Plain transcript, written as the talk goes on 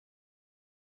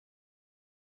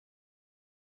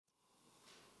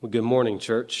Well, good morning,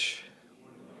 church.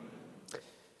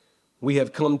 We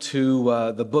have come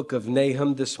to the book of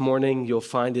Nahum this morning. You'll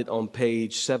find it on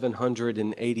page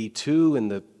 782 in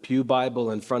the Pew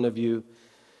Bible in front of you.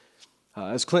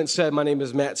 As Clint said, my name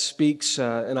is Matt Speaks,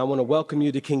 and I want to welcome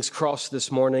you to King's Cross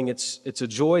this morning. It's a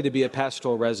joy to be a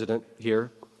pastoral resident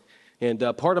here. And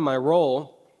part of my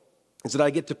role is that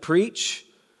I get to preach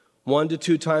 1 to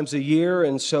 2 times a year,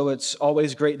 and so it's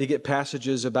always great to get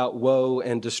passages about woe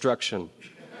and destruction.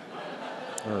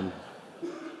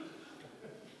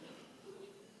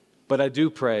 But I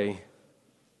do pray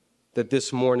that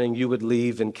this morning you would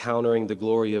leave encountering the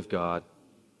glory of God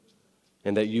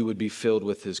and that you would be filled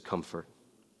with His comfort.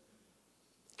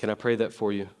 Can I pray that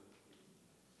for you?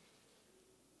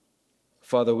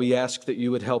 Father, we ask that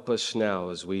you would help us now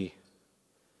as we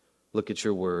look at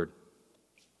your word.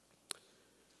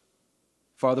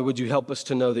 Father, would you help us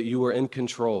to know that you are in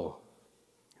control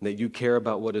and that you care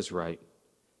about what is right,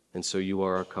 and so you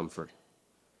are our comfort.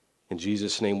 In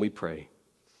Jesus' name we pray.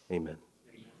 Amen.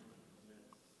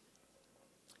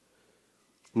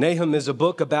 Nahum is a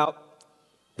book about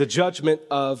the judgment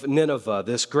of Nineveh,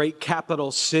 this great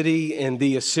capital city in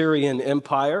the Assyrian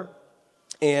Empire.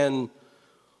 And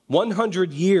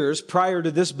 100 years prior to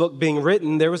this book being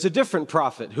written, there was a different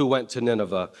prophet who went to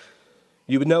Nineveh.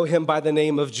 You would know him by the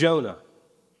name of Jonah.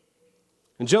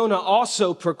 And Jonah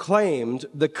also proclaimed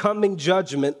the coming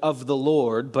judgment of the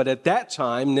Lord, but at that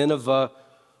time, Nineveh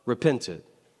repented.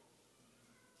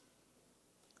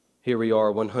 Here we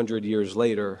are 100 years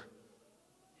later.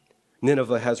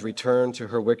 Nineveh has returned to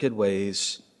her wicked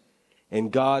ways,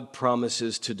 and God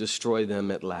promises to destroy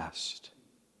them at last.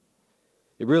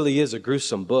 It really is a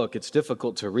gruesome book. It's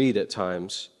difficult to read at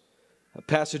times.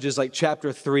 Passages like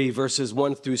chapter 3, verses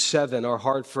 1 through 7 are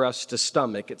hard for us to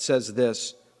stomach. It says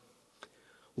this: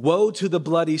 "Woe to the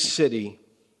bloody city,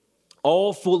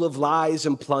 all full of lies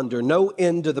and plunder, no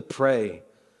end to the prey,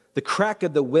 the crack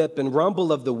of the whip and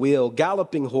rumble of the wheel,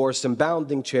 galloping horse and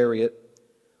bounding chariot,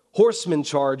 horsemen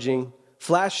charging,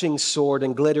 flashing sword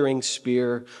and glittering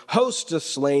spear, hosts of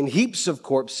slain, heaps of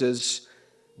corpses,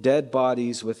 dead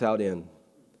bodies without end.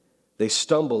 They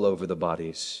stumble over the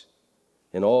bodies,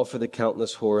 and all for the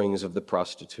countless whorings of the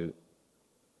prostitute,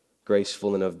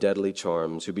 graceful and of deadly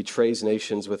charms, who betrays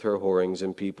nations with her whorings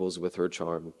and peoples with her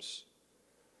charms.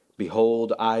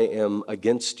 Behold, I am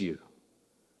against you,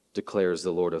 declares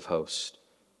the Lord of hosts,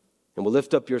 and will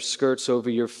lift up your skirts over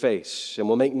your face, and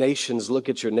will make nations look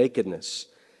at your nakedness,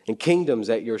 and kingdoms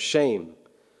at your shame.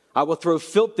 I will throw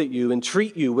filth at you and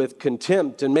treat you with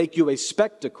contempt, and make you a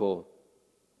spectacle.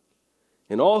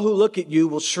 And all who look at you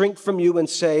will shrink from you and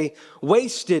say,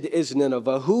 wasted is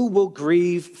Nineveh, who will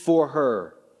grieve for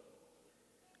her?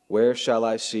 Where shall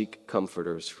I seek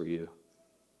comforters for you?"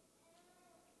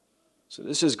 So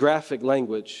this is graphic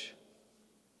language,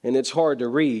 and it's hard to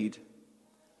read.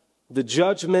 The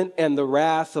judgment and the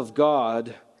wrath of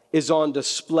God is on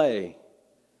display.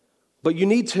 But you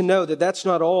need to know that that's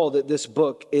not all that this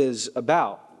book is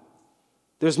about.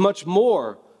 There's much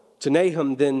more to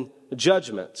Nahum than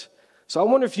judgment. So I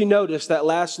wonder if you noticed that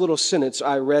last little sentence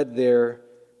I read there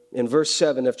in verse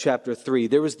 7 of chapter 3.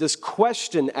 There was this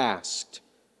question asked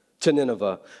to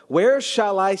Nineveh: where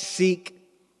shall I seek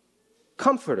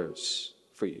comforters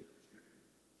for you?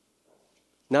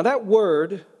 Now that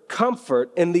word,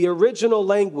 comfort, in the original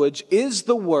language is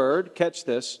the word, catch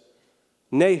this,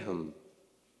 Nahum.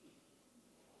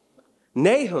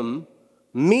 Nahum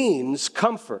means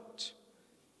comfort.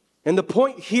 And the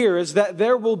point here is that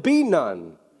there will be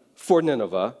none for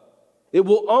Nineveh. It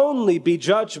will only be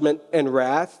judgment and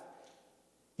wrath.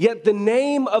 Yet the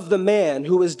name of the man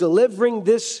who is delivering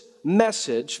this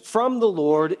message from the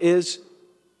Lord is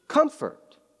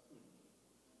Comfort.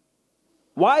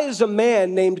 Why is a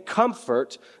man named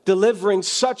Comfort delivering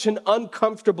such an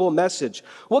uncomfortable message?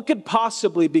 What could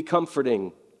possibly be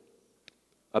comforting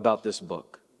about this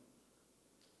book?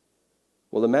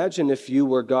 Well, imagine if you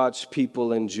were God's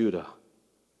people in Judah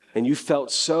and you felt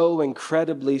so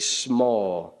incredibly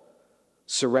small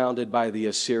surrounded by the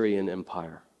Assyrian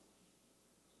Empire.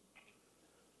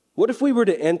 What if we were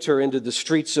to enter into the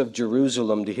streets of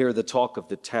Jerusalem to hear the talk of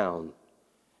the town?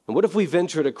 And what if we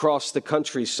ventured across the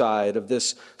countryside of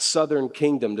this southern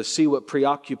kingdom to see what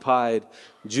preoccupied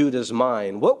Judah's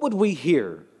mind? What would we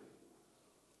hear?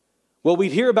 Well,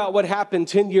 we'd hear about what happened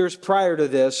 10 years prior to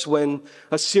this when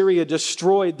Assyria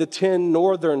destroyed the 10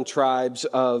 northern tribes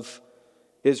of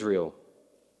Israel.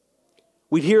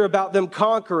 We'd hear about them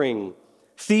conquering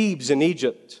Thebes in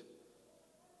Egypt.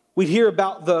 We'd hear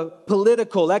about the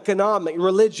political, economic,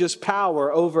 religious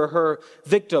power over her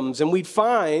victims. And we'd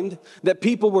find that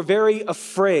people were very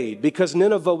afraid because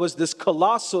Nineveh was this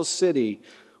colossal city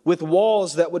with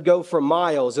walls that would go for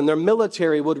miles, and their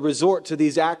military would resort to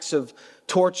these acts of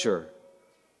torture.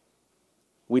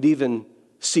 We'd even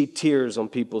see tears on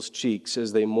people's cheeks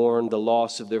as they mourned the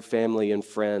loss of their family and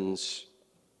friends,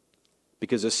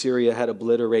 because Assyria had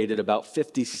obliterated about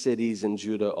 50 cities in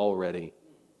Judah already.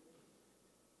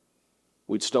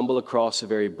 We'd stumble across a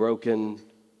very broken,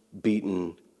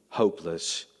 beaten,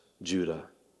 hopeless Judah.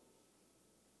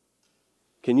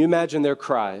 Can you imagine their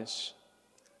cries?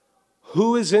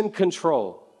 Who is in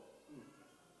control?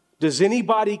 Does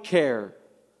anybody care?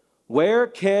 Where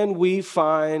can we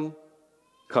find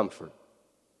comfort?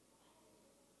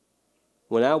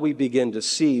 Well, now we begin to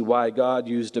see why God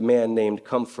used a man named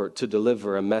Comfort to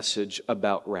deliver a message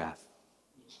about wrath.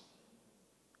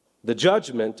 The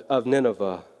judgment of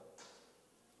Nineveh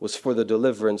was for the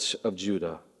deliverance of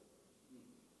Judah.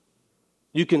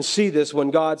 You can see this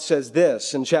when God says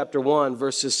this in chapter 1,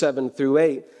 verses 7 through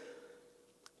 8.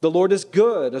 The Lord is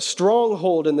good, a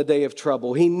stronghold in the day of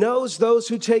trouble. He knows those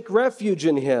who take refuge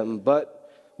in him, but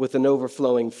with an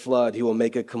overflowing flood, he will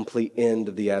make a complete end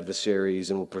of the adversaries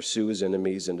and will pursue his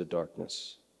enemies into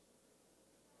darkness.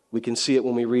 We can see it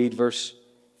when we read verse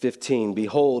 15.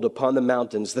 Behold, upon the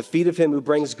mountains, the feet of him who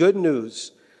brings good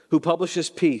news, who publishes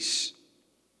peace.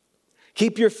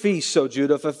 Keep your feast, O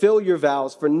Judah, fulfill your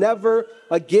vows, for never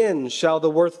again shall the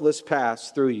worthless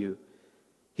pass through you.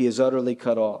 He is utterly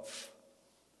cut off.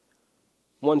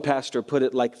 One pastor put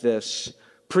it like this: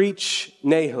 preach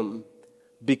Nahum,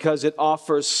 because it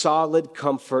offers solid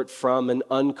comfort from an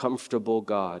uncomfortable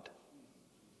God.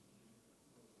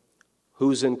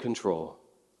 Who's in control?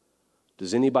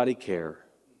 Does anybody care?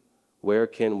 Where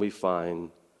can we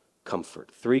find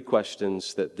comfort? 3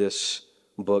 questions that this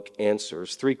book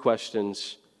answers. 3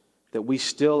 questions that we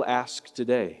still ask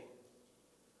today.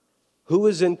 Who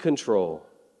is in control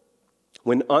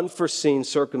when unforeseen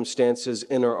circumstances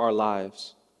enter our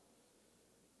lives?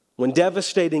 When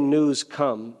devastating news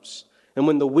comes, and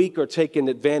when the weak are taken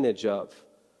advantage of?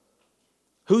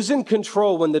 Who's in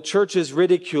control when the church is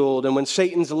ridiculed and when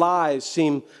Satan's lies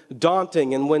seem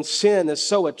daunting and when sin is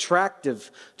so attractive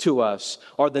to us?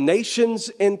 Are the nations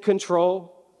in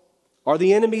control? Are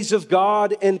the enemies of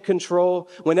God in control?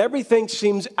 When everything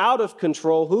seems out of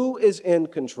control, who is in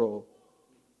control?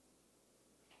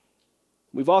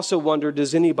 We've also wondered,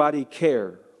 does anybody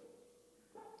care?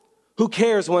 Who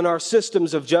cares when our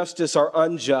systems of justice are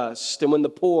unjust and when the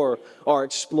poor are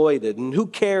exploited? And who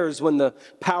cares when the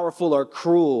powerful are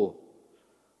cruel?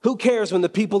 Who cares when the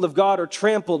people of God are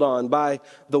trampled on by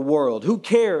the world? Who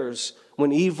cares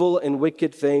when evil and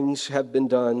wicked things have been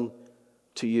done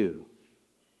to you?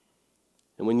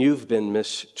 And when you've been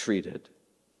mistreated?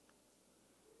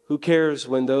 Who cares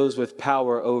when those with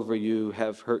power over you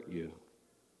have hurt you?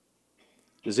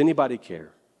 Does anybody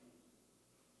care?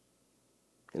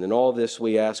 And in all this,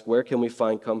 we ask, where can we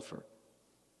find comfort?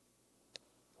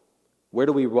 Where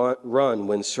do we run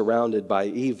when surrounded by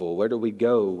evil? Where do we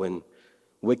go when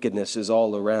wickedness is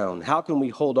all around? How can we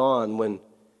hold on when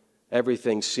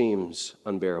everything seems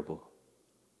unbearable?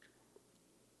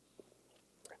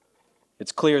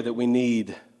 It's clear that we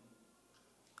need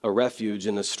a refuge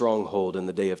and a stronghold in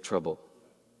the day of trouble.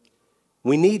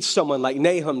 We need someone like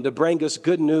Nahum to bring us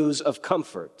good news of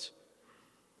comfort.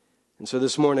 And so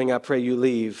this morning, I pray you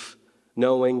leave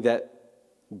knowing that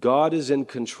God is in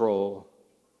control,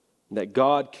 that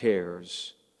God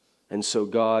cares, and so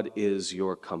God is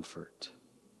your comfort.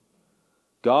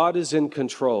 God is in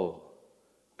control,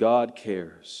 God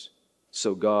cares,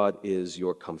 so God is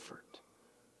your comfort.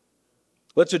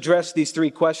 Let's address these 3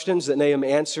 questions that Nahum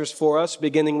answers for us,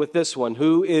 beginning with this one: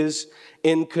 who is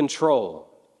in control?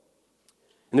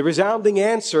 And the resounding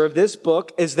answer of this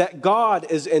book is that God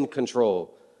is in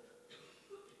control.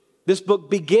 This book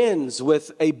begins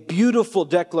with a beautiful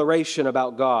declaration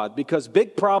about God, because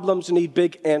big problems need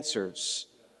big answers.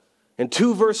 And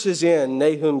 2 verses in,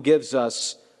 Nahum gives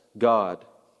us God.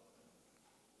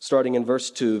 Starting in verse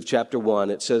 2 of chapter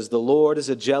 1, it says, "The Lord is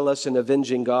a jealous and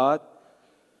avenging God.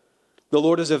 The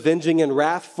Lord is avenging and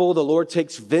wrathful. The Lord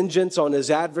takes vengeance on his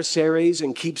adversaries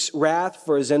and keeps wrath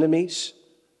for his enemies.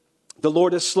 The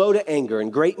Lord is slow to anger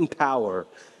and great in power,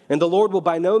 and the Lord will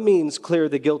by no means clear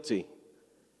the guilty.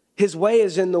 His way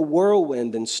is in the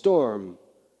whirlwind and storm.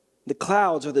 The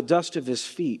clouds are the dust of his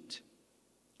feet.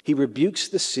 He rebukes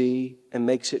the sea and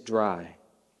makes it dry.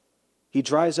 He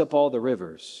dries up all the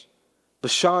rivers.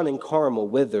 Bashan and Carmel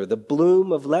wither. The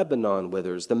bloom of Lebanon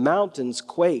withers. The mountains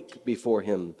quake before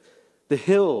him. The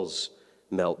hills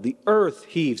melt. The earth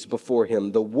heaves before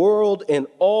him. The world and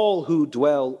all who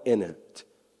dwell in it."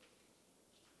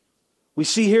 We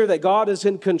see here that God is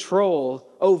in control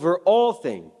over all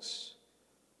things.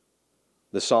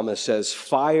 The psalmist says,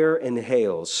 fire and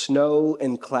hail, snow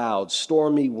and clouds,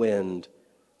 stormy wind,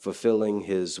 fulfilling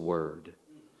his word.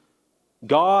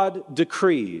 God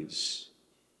decrees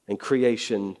and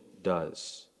creation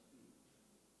does.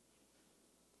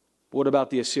 But what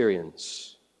about the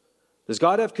Assyrians? Does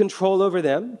God have control over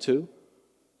them too?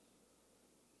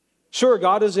 Sure,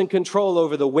 God is in control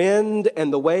over the wind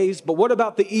and the waves, but what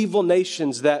about the evil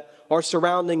nations that are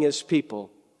surrounding his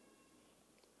people?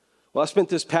 Well, I spent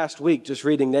this past week just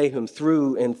reading Nahum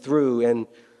through and through, and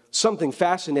something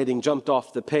fascinating jumped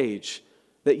off the page.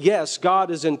 That yes, God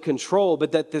is in control,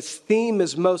 but that this theme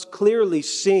is most clearly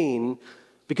seen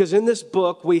because in this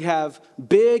book we have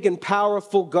big and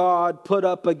powerful God put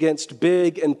up against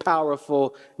big and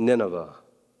powerful Nineveh.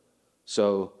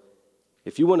 So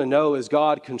if you want to know, is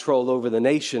God control over the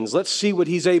nations, let's see what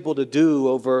he's able to do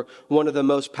over one of the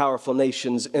most powerful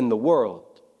nations in the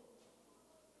world.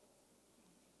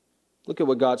 Look at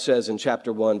what God says in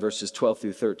chapter 1, verses 12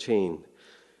 through 13.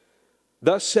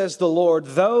 Thus says the Lord,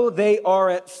 though they are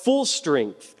at full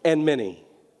strength and many,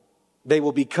 they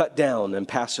will be cut down and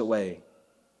pass away.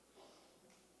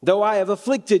 Though I have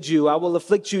afflicted you, I will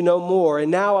afflict you no more.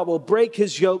 And now I will break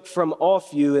his yoke from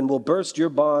off you and will burst your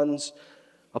bonds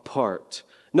apart.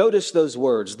 Notice those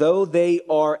words. Though they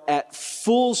are at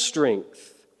full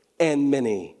strength and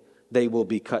many, they will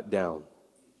be cut down.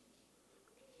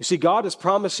 You see, God is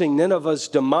promising Nineveh's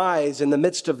demise in the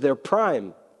midst of their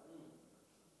prime.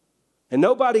 And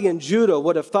nobody in Judah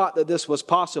would have thought that this was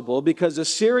possible because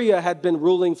Assyria had been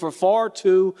ruling for far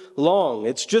too long.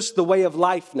 It's just the way of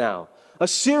life now.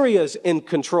 Assyria's in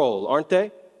control, aren't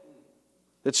they?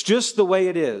 It's just the way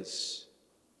it is.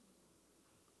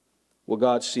 Well,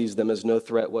 God sees them as no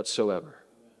threat whatsoever.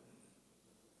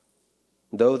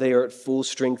 Though they are at full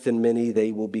strength and many,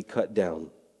 they will be cut down.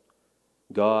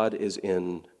 God is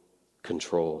in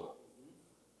control.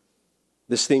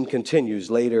 This theme continues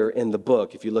later in the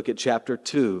book. If you look at chapter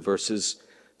 2, verses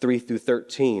 3 through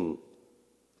 13,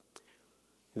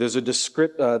 there's a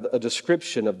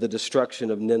description of the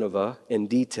destruction of Nineveh in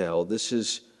detail. This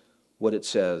is what it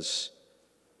says.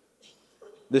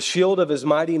 The shield of his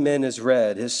mighty men is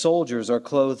red. His soldiers are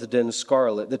clothed in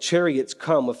scarlet. The chariots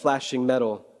come with flashing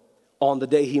metal on the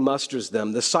day he musters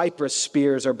them. The cypress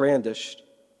spears are brandished.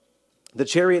 The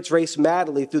chariots race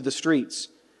madly through the streets.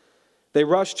 They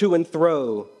rush to and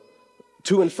fro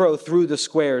through the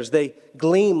squares. They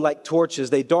gleam like torches.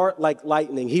 They dart like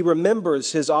lightning. He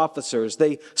remembers his officers.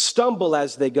 They stumble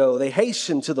as they go. They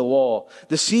hasten to the wall.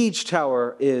 The siege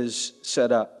tower is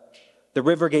set up. The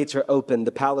river gates are opened.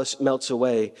 The palace melts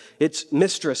away. Its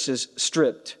mistress is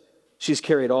stripped. She's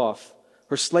carried off.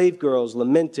 Her slave girls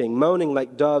lamenting, moaning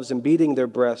like doves and beating their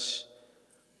breasts.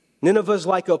 Nineveh's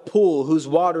like a pool whose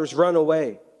waters run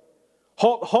away.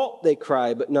 Halt, halt, they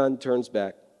cry, but none turns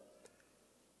back.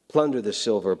 Plunder the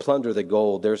silver, plunder the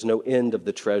gold. There's no end of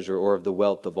the treasure or of the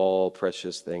wealth of all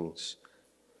precious things.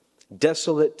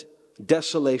 Desolate,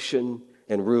 desolation,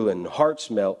 and ruin. Hearts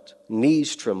melt,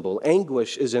 knees tremble.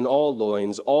 Anguish is in all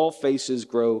loins. All faces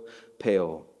grow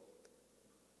pale.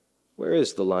 Where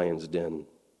is the lion's den?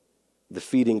 The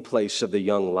feeding place of the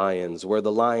young lions, where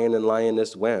the lion and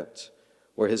lioness went,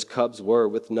 where his cubs were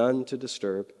with none to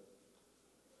disturb.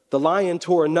 The lion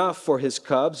tore enough for his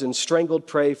cubs and strangled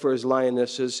prey for his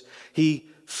lionesses. He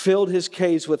filled his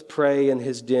caves with prey and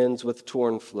his dens with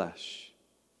torn flesh.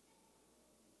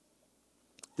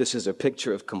 This is a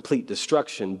picture of complete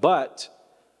destruction, but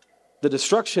the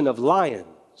destruction of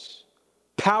lions,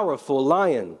 powerful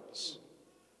lions.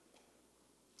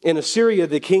 In Assyria,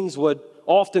 the kings would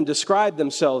often describe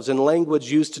themselves in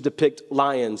language used to depict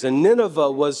lions. And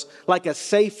Nineveh was like a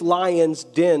safe lion's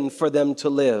den for them to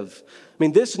live. I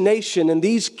mean, this nation and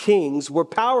these kings were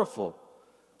powerful.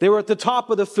 They were at the top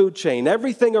of the food chain.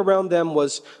 Everything around them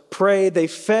was prey. They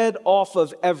fed off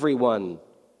of everyone.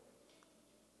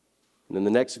 And then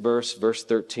the next verse, verse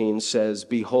 13 says,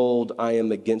 "Behold, I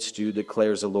am against you,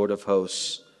 declares the Lord of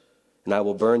hosts, and I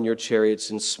will burn your chariots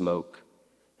in smoke,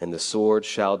 and the sword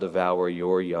shall devour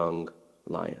your young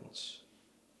lions.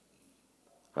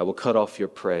 I will cut off your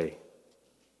prey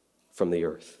from the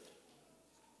earth."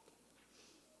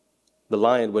 The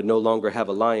lion would no longer have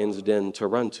a lion's den to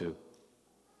run to.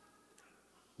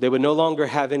 They would no longer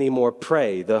have any more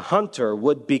prey. The hunter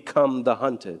would become the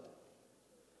hunted.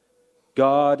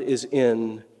 God is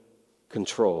in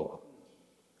control.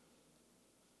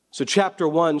 So chapter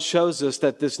 1 shows us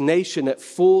that this nation at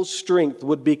full strength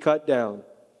would be cut down.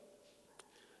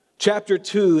 Chapter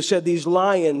 2 said these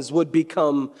lions would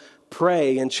become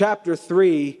prey. And chapter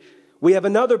 3 we have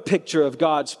another picture of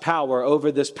God's power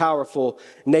over this powerful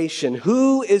nation.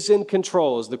 Who is in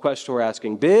control is the question we're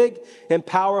asking. Big and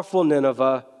powerful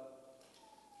Nineveh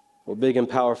or big and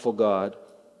powerful God?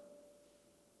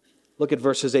 Look at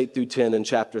verses 8 through 10 in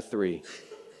chapter 3.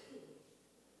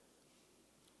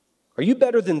 Are you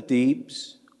better than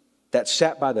Thebes that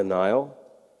sat by the Nile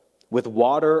with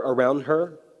water around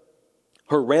her,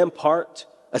 her rampart,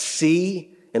 a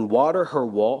sea, and water her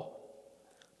wall?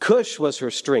 Cush was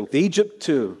her strength, Egypt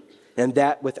too, and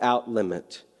that without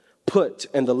limit. Put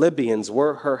and the Libyans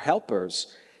were her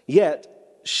helpers, yet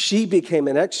she became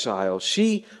an exile.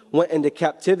 She went into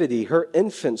captivity. Her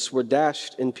infants were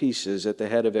dashed in pieces at the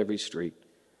head of every street.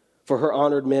 For her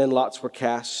honored men, lots were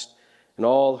cast, and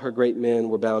all her great men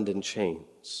were bound in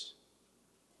chains.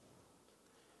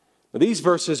 Now, these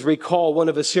verses recall one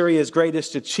of Assyria's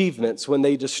greatest achievements when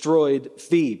they destroyed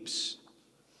Thebes.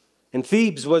 And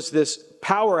Thebes was this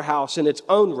powerhouse in its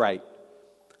own right,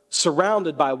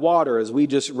 surrounded by water, as we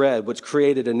just read, which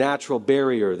created a natural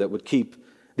barrier that would keep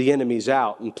the enemies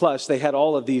out. And plus, they had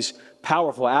all of these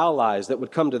powerful allies that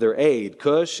would come to their aid.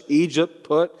 Cush, Egypt,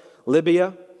 Put,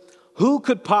 Libya. Who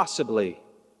could possibly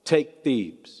take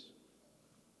Thebes?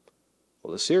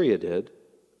 Well, Assyria did.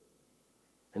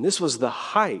 And this was the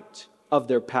height of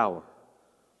their power.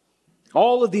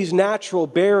 All of these natural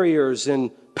barriers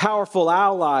and powerful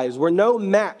allies were no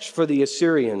match for the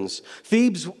Assyrians.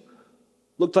 Thebes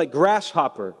looked like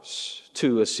grasshoppers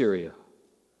to Assyria.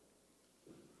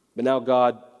 But now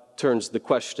God turns the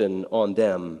question on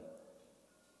them.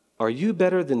 Are you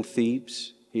better than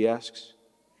Thebes? He asks.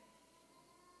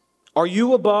 Are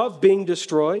you above being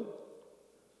destroyed?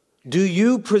 Do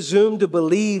you presume to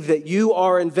believe that you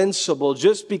are invincible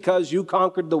just because you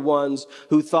conquered the ones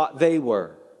who thought they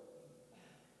were?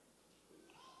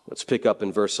 Let's pick up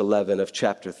in verse 11 of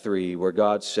chapter 3, where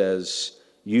God says,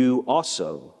 you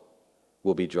also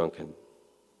will be drunken.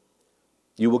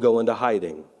 You will go into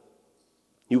hiding.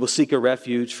 You will seek a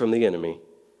refuge from the enemy.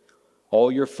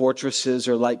 All your fortresses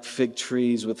are like fig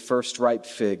trees with first ripe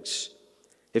figs.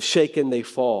 If shaken, they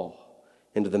fall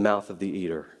into the mouth of the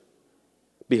eater.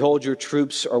 Behold, your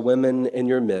troops are women in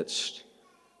your midst.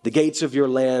 The gates of your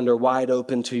land are wide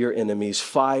open to your enemies.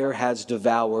 Fire has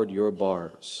devoured your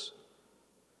bars.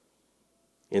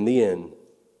 In the end,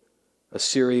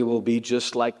 Assyria will be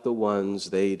just like the ones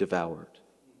they devoured.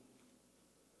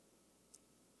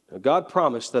 Now, God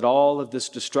promised that all of this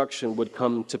destruction would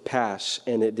come to pass,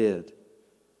 and it did.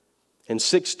 In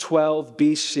 612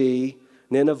 BC,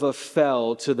 Nineveh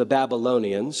fell to the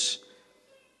Babylonians,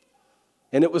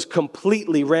 and it was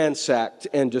completely ransacked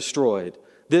and destroyed.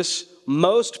 This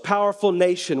most powerful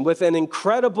nation with an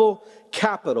incredible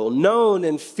capital, known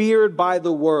and feared by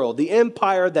the world, the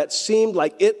empire that seemed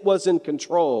like it was in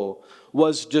control,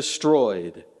 was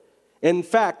destroyed. In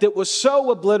fact, it was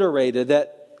so obliterated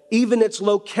that even its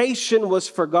location was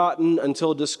forgotten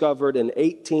until discovered in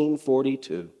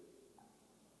 1842.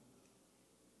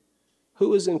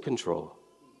 Who is in control?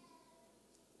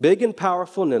 Big and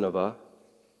powerful Nineveh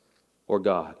or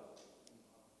God?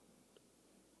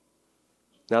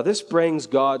 Now, this brings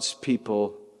God's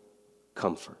people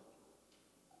comfort.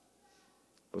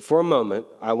 But for a moment,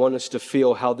 I want us to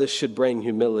feel how this should bring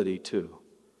humility too.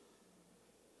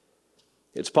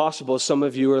 It's possible some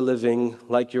of you are living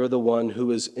like you're the one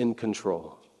who is in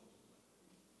control.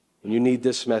 And you need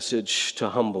this message to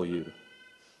humble you.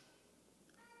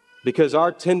 Because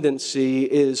our tendency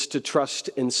is to trust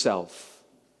in self.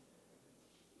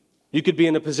 You could be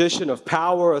in a position of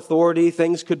power, authority.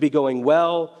 Things could be going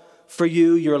well for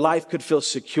you. Your life could feel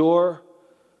secure.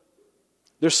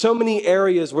 There's so many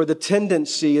areas where the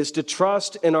tendency is to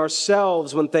trust in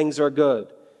ourselves when things are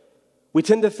good. We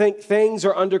tend to think things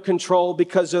are under control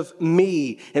because of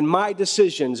me and my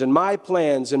decisions and my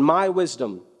plans and my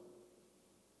wisdom.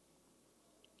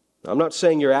 I'm not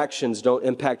saying your actions don't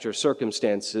impact your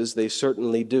circumstances. They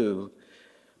certainly do.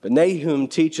 But Nahum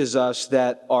teaches us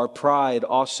that our pride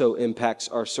also impacts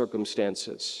our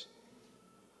circumstances.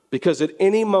 Because at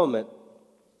any moment,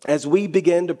 as we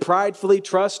begin to pridefully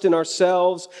trust in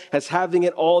ourselves as having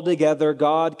it all together,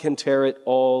 God can tear it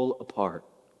all apart.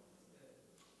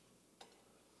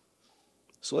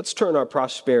 So let's turn our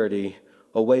prosperity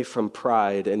away from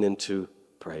pride and into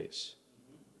praise.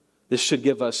 This should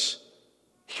give us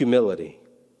humility.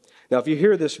 Now, if you're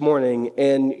here this morning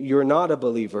and you're not a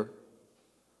believer,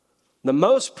 the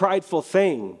most prideful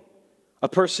thing a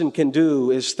person can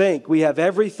do is think we have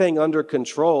everything under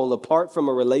control apart from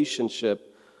a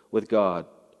relationship with God.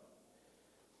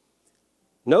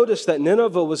 Notice that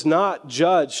Nineveh was not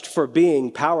judged for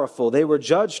being powerful. They were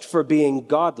judged for being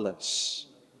godless.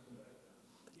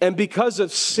 And because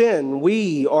of sin,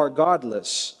 we are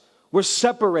godless. We're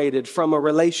separated from a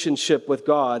relationship with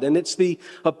God. And it's the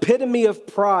epitome of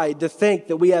pride to think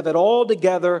that we have it all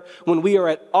together when we are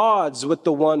at odds with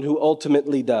the one who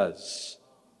ultimately does.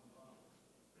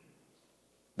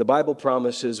 The Bible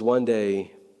promises one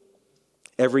day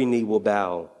every knee will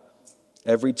bow,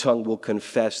 every tongue will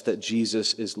confess that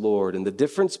Jesus is Lord. And the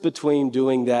difference between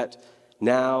doing that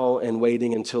now and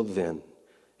waiting until then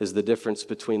is the difference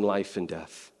between life and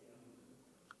death.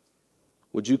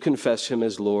 Would you confess him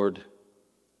as Lord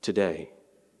today?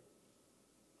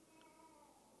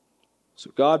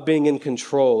 So God being in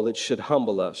control, it should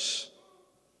humble us,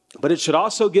 but it should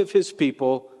also give his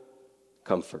people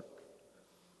comfort.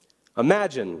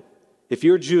 Imagine if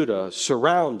you're Judah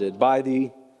surrounded by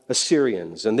the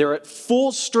Assyrians and they're at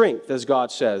full strength, as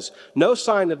God says, no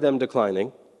sign of them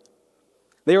declining.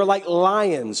 They are like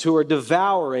lions who are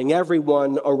devouring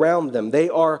everyone around them. They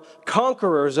are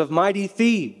conquerors of mighty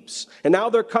Thebes, and now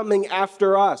they're coming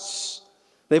after us.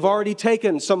 They've already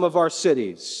taken some of our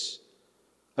cities.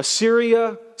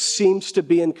 Assyria seems to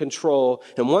be in control,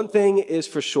 and one thing is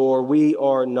for sure, we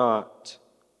are not.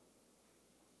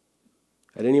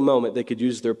 At any moment, they could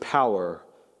use their power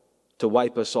to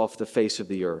wipe us off the face of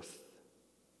the earth.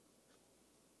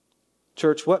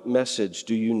 Church, what message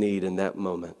do you need in that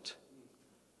moment?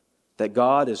 That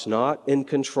God is not in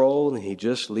control and he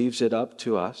just leaves it up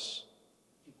to us?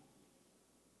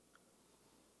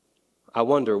 I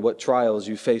wonder what trials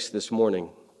you faced this morning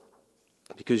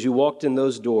because you walked in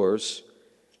those doors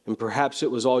and perhaps it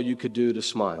was all you could do to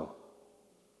smile.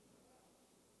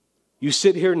 You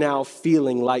sit here now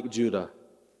feeling like Judah.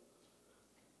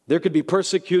 There could be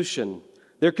persecution.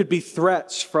 There could be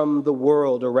threats from the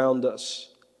world around us.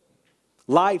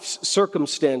 Life's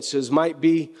circumstances might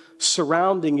be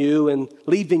surrounding you and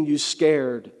leaving you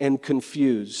scared and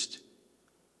confused.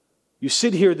 You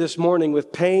sit here this morning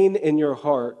with pain in your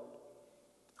heart,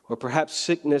 or perhaps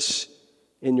sickness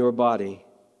in your body,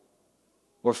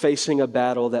 or facing a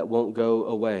battle that won't go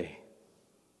away.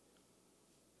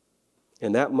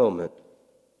 In that moment,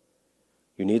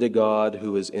 you need a God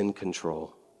who is in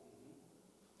control.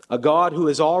 A God who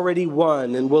has already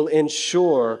won and will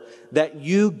ensure that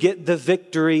you get the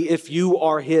victory if you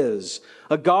are his.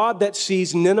 A God that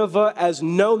sees Nineveh as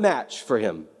no match for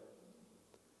him.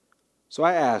 So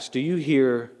I ask, do you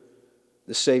hear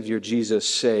the Savior Jesus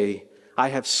say, I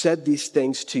have said these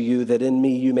things to you that in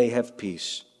me you may have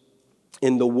peace.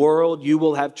 In the world you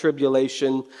will have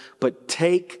tribulation, but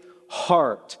take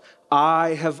heart.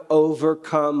 I have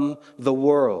overcome the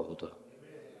world.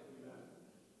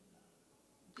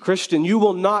 Christian, you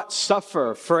will not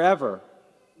suffer forever.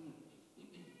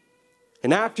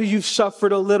 And after you've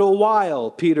suffered a little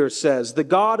while, Peter says, the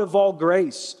God of all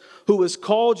grace, who has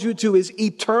called you to his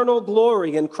eternal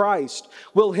glory in Christ,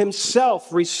 will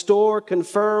himself restore,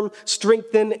 confirm,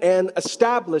 strengthen, and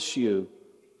establish you.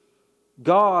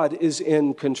 God is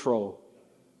in control.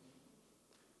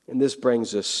 And this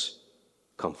brings us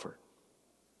comfort.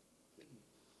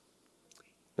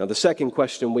 Now, the second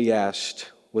question we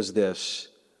asked was this: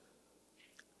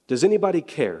 does anybody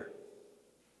care?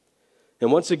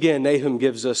 And once again, Nahum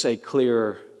gives us a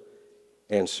clear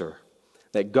answer,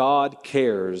 that God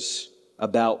cares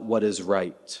about what is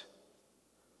right.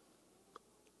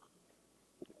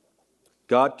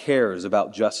 God cares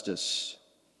about justice.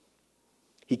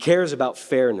 He cares about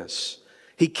fairness.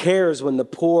 He cares when the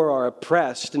poor are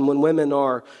oppressed and when women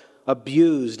are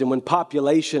abused and when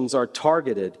populations are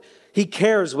targeted. He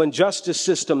cares when justice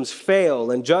systems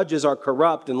fail and judges are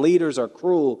corrupt and leaders are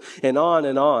cruel and on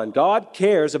and on. God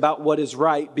cares about what is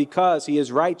right because he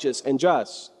is righteous and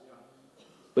just.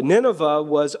 But Nineveh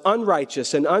was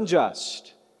unrighteous and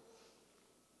unjust.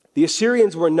 The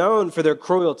Assyrians were known for their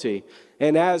cruelty.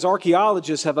 And as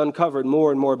archaeologists have uncovered more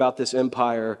and more about this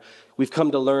empire, we've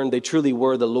come to learn they truly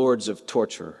were the lords of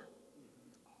torture.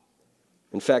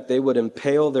 In fact, they would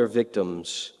impale their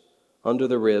victims under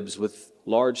the ribs with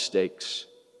large stakes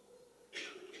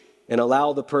and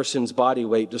allow the person's body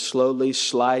weight to slowly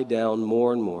slide down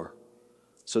more and more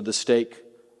so the stake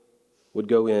would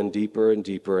go in deeper and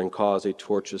deeper and cause a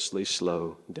tortuously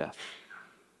slow death.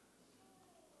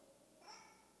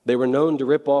 They were known to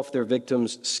rip off their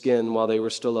victims' skin while they were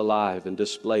still alive and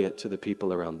display it to the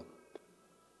people around them.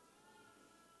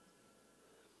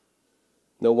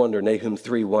 No wonder Nahum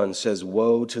 3:1 says,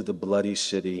 "Woe to the bloody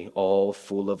city, all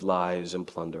full of lies and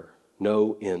plunder.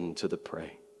 No end to the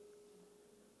prey."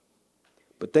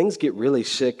 But things get really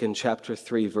sick in chapter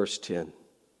 3, verse 10.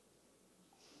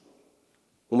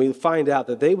 When we find out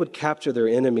that they would capture their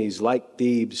enemies like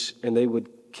Thebes and they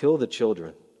would kill the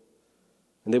children.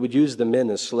 And they would use the men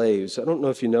as slaves. I don't know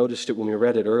if you noticed it when we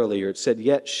read it earlier. It said,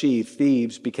 yet she,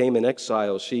 Thebes, became an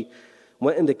exile. She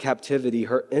went into captivity.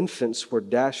 Her infants were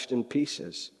dashed in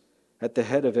pieces at the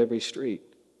head of every street.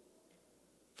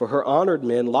 For her honored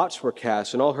men, lots were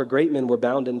cast, and all her great men were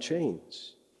bound in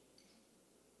chains.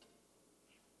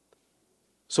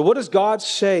 So what does God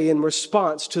say in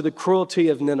response to the cruelty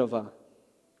of Nineveh?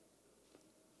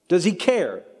 Does he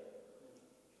care?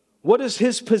 What is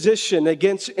his position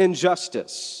against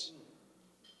injustice?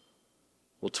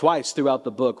 Well, twice throughout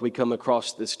the book, we come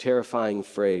across this terrifying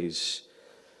phrase.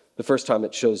 The first time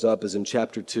it shows up is in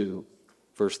chapter 2,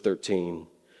 verse 13,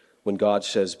 when God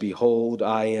says, behold,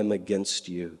 I am against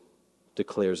you,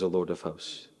 declares the Lord of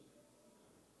hosts.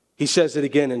 He says it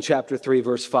again in chapter 3,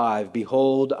 verse 5,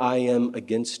 behold, I am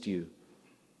against you,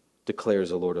 declares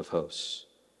the Lord of hosts.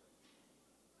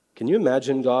 Can you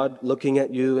imagine God looking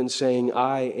at you and saying,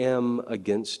 I am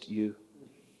against you?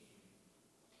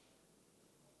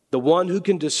 The one who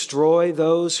can destroy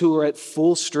those who are at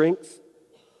full strength,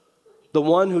 the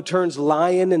one who turns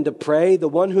lion into prey, the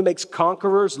one who makes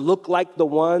conquerors look like the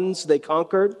ones they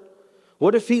conquered.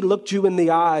 What if he looked you in the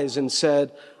eyes and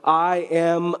said, I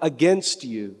am against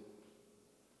you?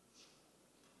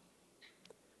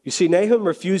 You see, Nahum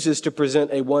refuses to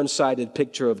present a one-sided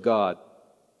picture of God.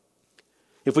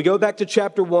 If we go back to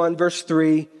chapter 1, verse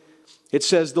 3, it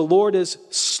says, the Lord is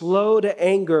slow to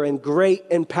anger and great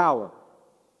in power.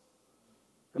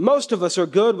 And most of us are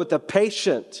good with a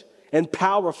patient and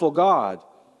powerful God.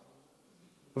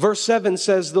 Verse 7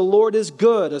 says, the Lord is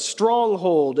good, a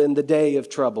stronghold in the day of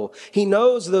trouble. He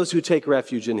knows those who take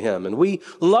refuge in him. And we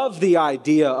love the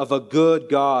idea of a good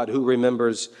God who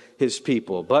remembers his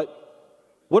people. But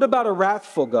what about a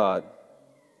wrathful God?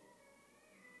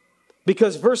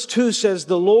 Because verse 2 says,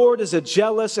 the Lord is a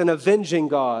jealous and avenging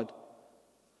God.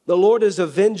 The Lord is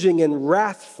avenging and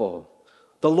wrathful.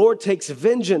 The Lord takes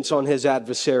vengeance on his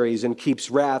adversaries and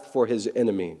keeps wrath for his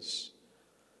enemies.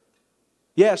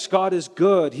 Yes, God is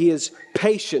good. He is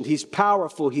patient. He's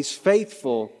powerful. He's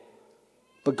faithful.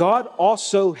 But God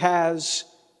also has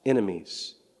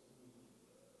enemies.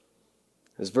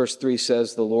 As verse 3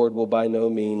 says, the Lord will by no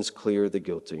means clear the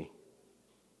guilty.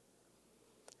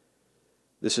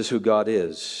 This is who God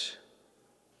is.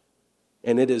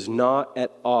 And it is not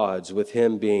at odds with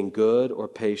him being good or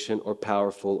patient or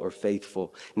powerful or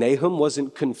faithful. Nahum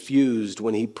wasn't confused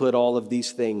when he put all of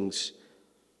these things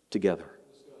together.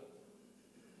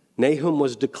 Nahum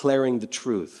was declaring the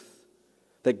truth,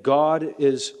 that God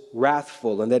is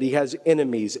wrathful and that he has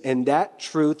enemies. And that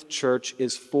truth, church,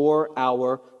 is for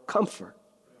our comfort.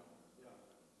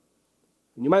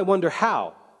 And you might wonder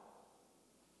how.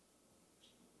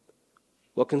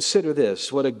 Well, consider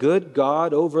this. Would a good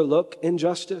God overlook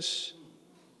injustice?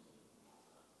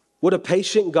 Would a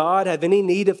patient God have any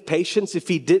need of patience if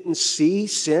he didn't see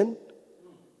sin?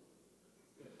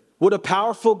 Would a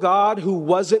powerful God who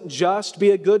wasn't just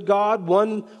be a good God,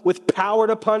 one with power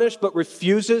to punish but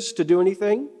refuses to do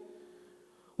anything?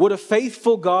 Would a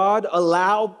faithful God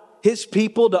allow his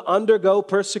people to undergo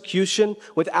persecution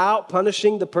without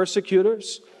punishing the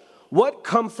persecutors? What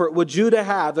comfort would Judah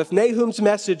have if Nahum's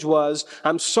message was,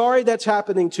 I'm sorry that's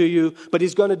happening to you, but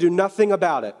he's going to do nothing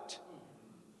about it?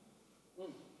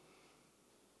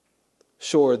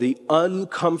 Sure, the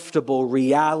uncomfortable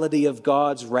reality of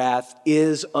God's wrath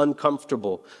is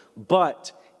uncomfortable.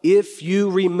 But if you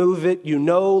remove it, you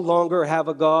no longer have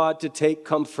a God to take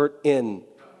comfort in.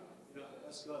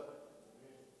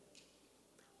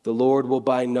 The Lord will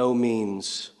by no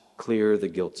means clear the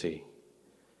guilty.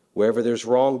 Wherever there's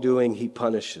wrongdoing, he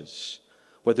punishes.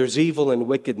 Where there's evil and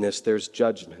wickedness, there's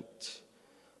judgment.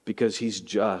 Because he's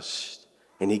just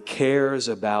and he cares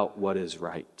about what is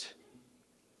right.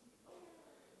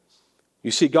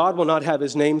 You see, God will not have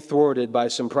his name thwarted by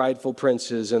some prideful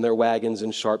princes and their wagons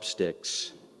and sharp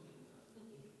sticks.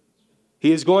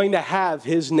 He is going to have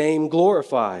his name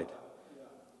glorified.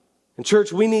 And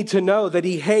church, we need to know that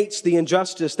he hates the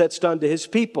injustice that's done to his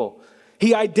people.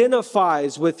 He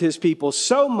identifies with his people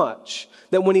so much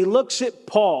that when he looks at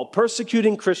Paul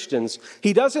persecuting Christians,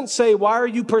 he doesn't say, why are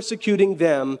you persecuting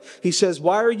them? He says,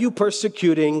 why are you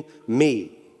persecuting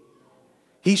me?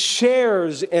 He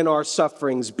shares in our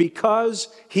sufferings because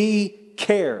he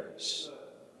cares.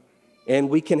 And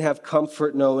we can have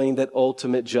comfort knowing that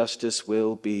ultimate justice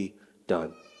will be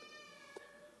done.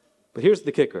 But here's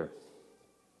the kicker.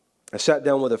 I sat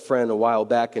down with a friend a while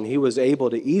back, and he was able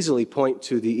to easily point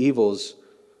to the evils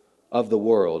of the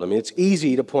world. I mean, it's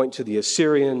easy to point to the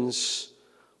Assyrians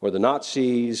or the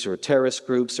Nazis or terrorist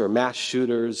groups or mass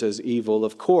shooters as evil.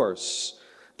 Of course,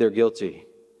 they're guilty.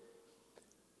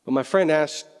 But my friend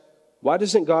asked, why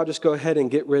doesn't God just go ahead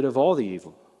and get rid of all the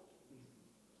evil?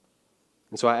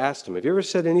 And so I asked him, have you ever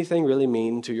said anything really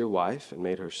mean to your wife and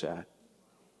made her sad?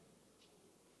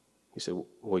 He said,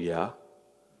 well, yeah.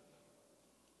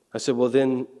 I said, well,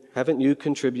 then haven't you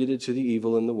contributed to the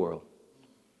evil in the world?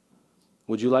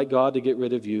 Would you like God to get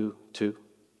rid of you too?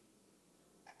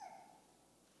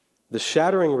 The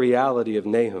shattering reality of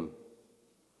Nahum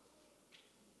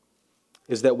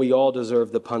is that we all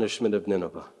deserve the punishment of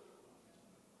Nineveh.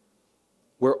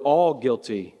 We're all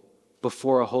guilty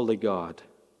before a holy God.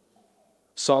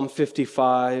 Psalm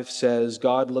 55 says,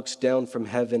 God looks down from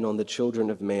heaven on the children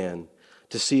of man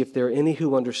to see if there are any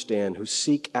who understand, who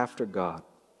seek after God.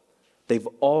 They've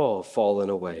all fallen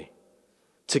away.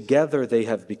 Together they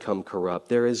have become corrupt.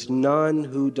 There is none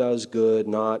who does good,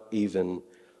 not even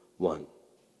one.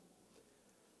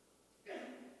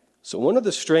 So one of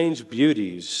the strange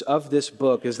beauties of this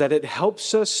book is that it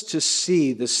helps us to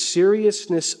see the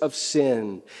seriousness of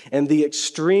sin and the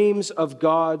extremes of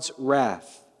God's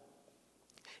wrath.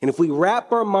 And if we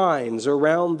wrap our minds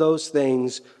around those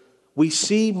things, we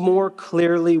see more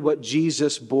clearly what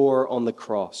Jesus bore on the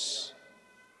cross.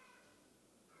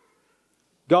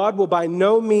 God will by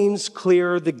no means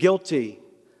clear the guilty.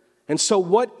 And so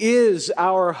what is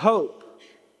our hope?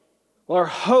 Well, our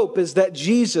hope is that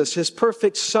Jesus, his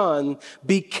perfect Son,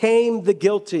 became the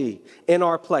guilty in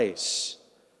our place.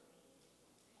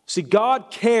 See,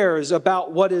 God cares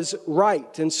about what is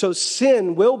right, and so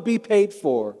sin will be paid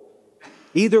for,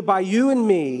 either by you and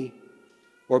me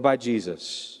or by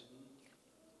Jesus.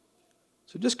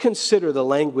 So just consider the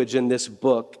language in this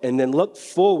book and then look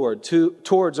forward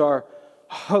towards our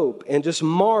hope and just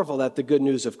marvel at the good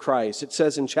news of Christ. It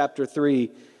says in chapter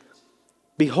 3,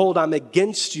 behold, I'm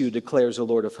against you, declares the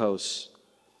Lord of hosts.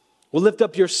 Will lift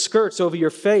up your skirts over your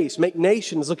face, make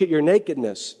nations look at your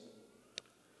nakedness.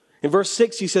 In verse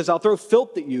 6, he says, I'll throw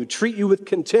filth at you, treat you with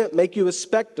contempt, make you a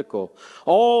spectacle.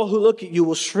 All who look at you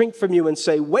will shrink from you and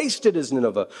say, wasted is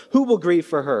Nineveh. Who will grieve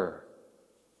for her?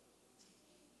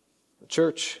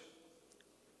 Church,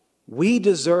 we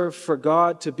deserve for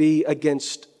God to be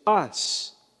against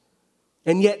us.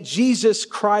 And yet Jesus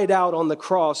cried out on the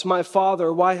cross, my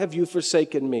Father, why have you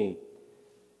forsaken me?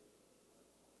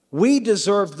 We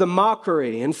deserved the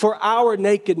mockery and for our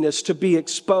nakedness to be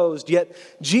exposed. Yet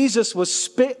Jesus was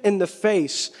spit in the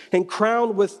face and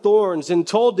crowned with thorns and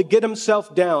told to get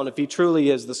himself down if he truly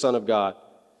is the Son of God.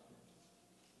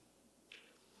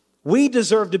 We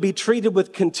deserve to be treated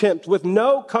with contempt, with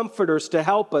no comforters to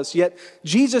help us. Yet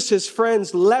Jesus'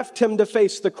 friends left him to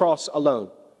face the cross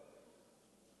alone.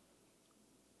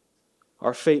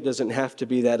 Our fate doesn't have to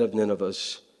be that of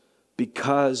Nineveh's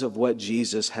because of what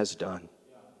Jesus has done.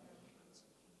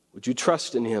 Would you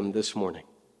trust in him this morning?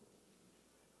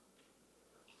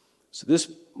 So this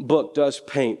book does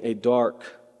paint a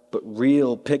dark but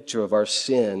real picture of our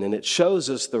sin, and it shows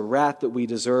us the wrath that we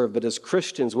deserve. But as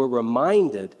Christians, we're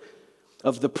reminded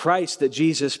of the price that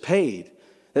Jesus paid,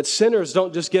 that sinners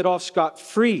don't just get off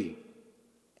scot-free,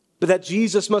 but that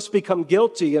Jesus must become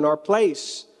guilty in our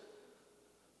place.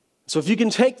 So if you can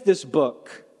take this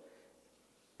book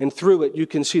and through it you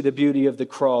can see the beauty of the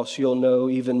cross, you'll know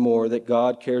even more that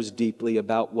God cares deeply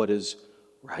about what is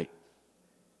right,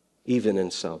 even in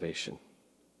salvation.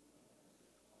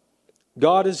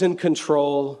 God is in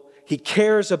control. He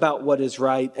cares about what is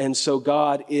right, and so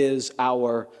God is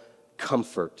our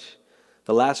comfort.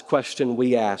 The last question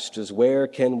we asked is, where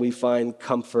can we find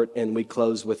comfort? And we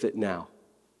close with it now.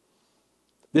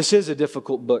 This is a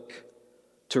difficult book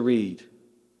to read.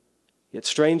 Yet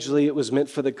strangely, it was meant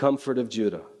for the comfort of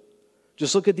Judah.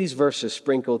 Just look at these verses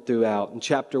sprinkled throughout. In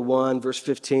chapter 1, verse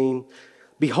 15,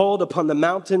 behold, upon the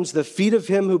mountains the feet of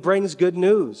him who brings good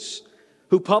news,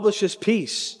 who publishes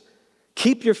peace.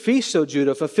 Keep your feast, O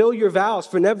Judah, fulfill your vows,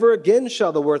 for never again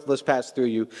shall the worthless pass through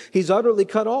you. He's utterly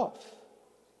cut off.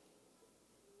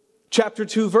 Chapter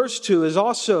 2, verse 2 is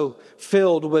also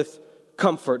filled with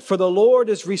comfort. For the Lord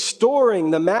is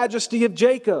restoring the majesty of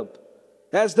Jacob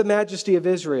as the majesty of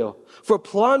Israel. For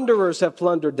plunderers have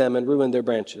plundered them and ruined their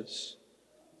branches.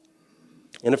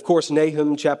 And of course,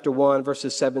 Nahum chapter 1,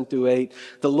 verses 7 through 8.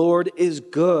 The Lord is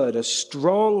good, a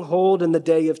stronghold in the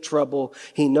day of trouble.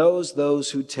 He knows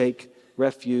those who take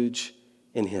refuge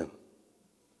in him.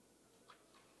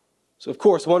 So of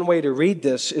course, one way to read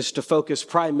this is to focus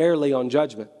primarily on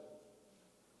judgment.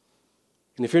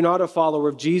 And if you're not a follower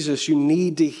of Jesus, you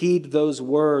need to heed those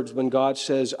words when God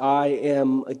says, I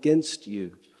am against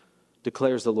you,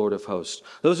 declares the Lord of hosts.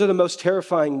 Those are the most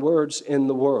terrifying words in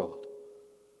the world.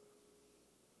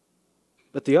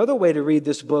 But the other way to read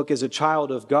this book is a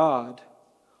child of God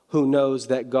who knows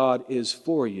that God is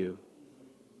for you.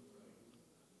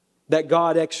 that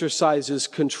God exercises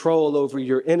control over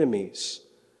your enemies,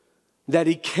 that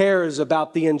He cares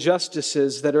about the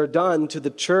injustices that are done to the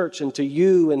church and to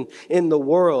you and in the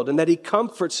world, and that He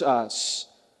comforts us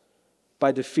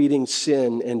by defeating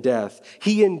sin and death.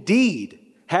 He indeed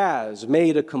has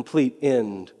made a complete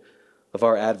end of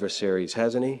our adversaries,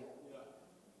 hasn't He?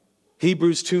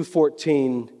 Hebrews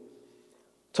 2:14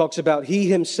 talks about He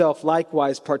Himself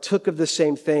likewise partook of the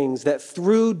same things, that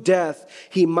through death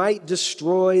He might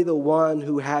destroy the one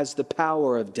who has the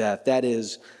power of death, that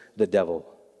is, the devil.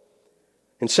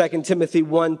 In 2 Timothy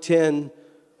 1:10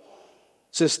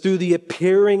 says, through the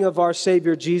appearing of our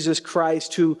Savior Jesus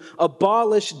Christ, who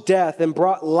abolished death and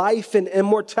brought life and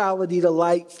immortality to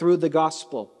light through the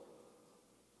gospel.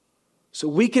 So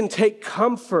we can take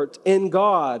comfort in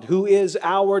God, who is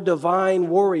our divine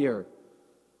warrior.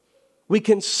 We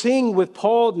can sing with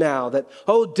Paul now that,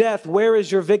 "O death, where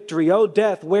is your victory? O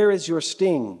death, where is your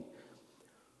sting?"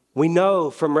 We know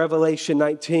from Revelation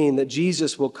 19 that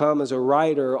Jesus will come as a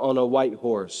rider on a white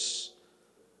horse,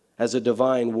 as a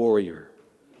divine warrior,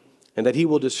 and that He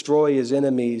will destroy His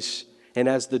enemies, and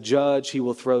as the judge, He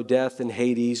will throw death and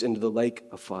Hades into the lake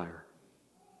of fire.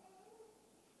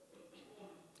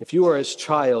 If you are His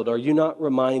child, are you not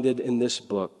reminded in this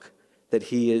book that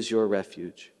He is your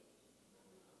refuge?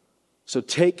 So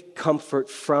take comfort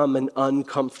from an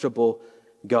uncomfortable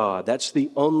God. That's the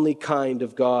only kind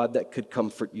of God that could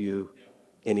comfort you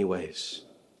anyways.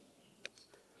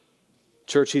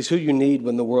 Church, He's who you need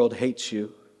when the world hates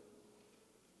you.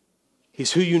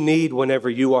 He's who you need whenever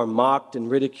you are mocked and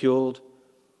ridiculed.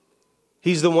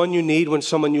 He's the one you need when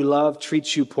someone you love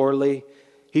treats you poorly.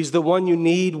 He's the one you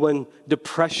need when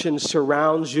depression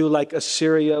surrounds you like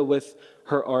Assyria with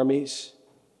her armies.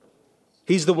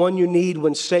 He's the one you need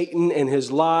when Satan and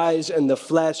his lies and the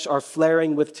flesh are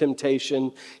flaring with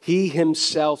temptation. He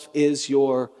Himself is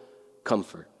your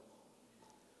comfort.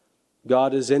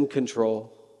 God is in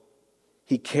control.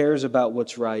 He cares about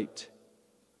what's right.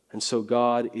 And so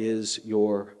God is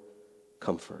your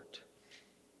comfort.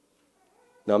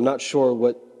 Now, I'm not sure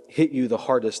what hit you the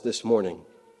hardest this morning.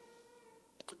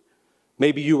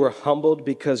 Maybe you were humbled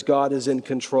because God is in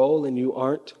control and you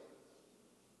aren't.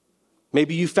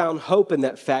 Maybe you found hope in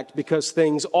that fact because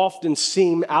things often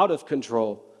seem out of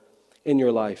control in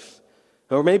your life.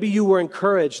 Or maybe you were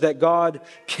encouraged that God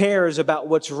cares about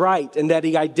what's right and that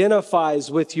He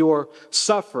identifies with your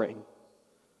suffering.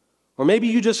 Or maybe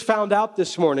you just found out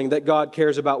this morning that God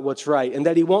cares about what's right and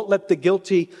that He won't let the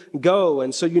guilty go.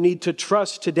 And so you need to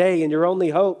trust today in your only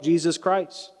hope, Jesus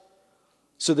Christ,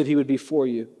 so that He would be for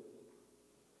you.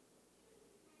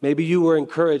 Maybe you were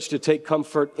encouraged to take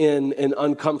comfort in an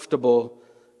uncomfortable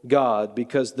God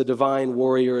because the divine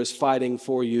warrior is fighting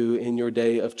for you in your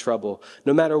day of trouble.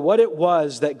 No matter what it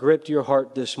was that gripped your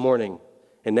heart this morning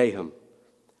in Nahum,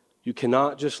 you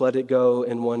cannot just let it go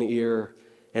in one ear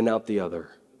and out the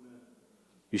other.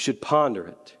 You should ponder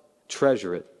it,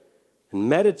 treasure it, and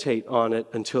meditate on it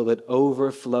until it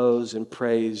overflows in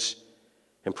praise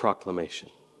and proclamation.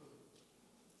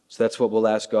 So that's what we'll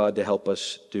ask God to help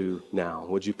us do now.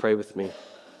 Would you pray with me?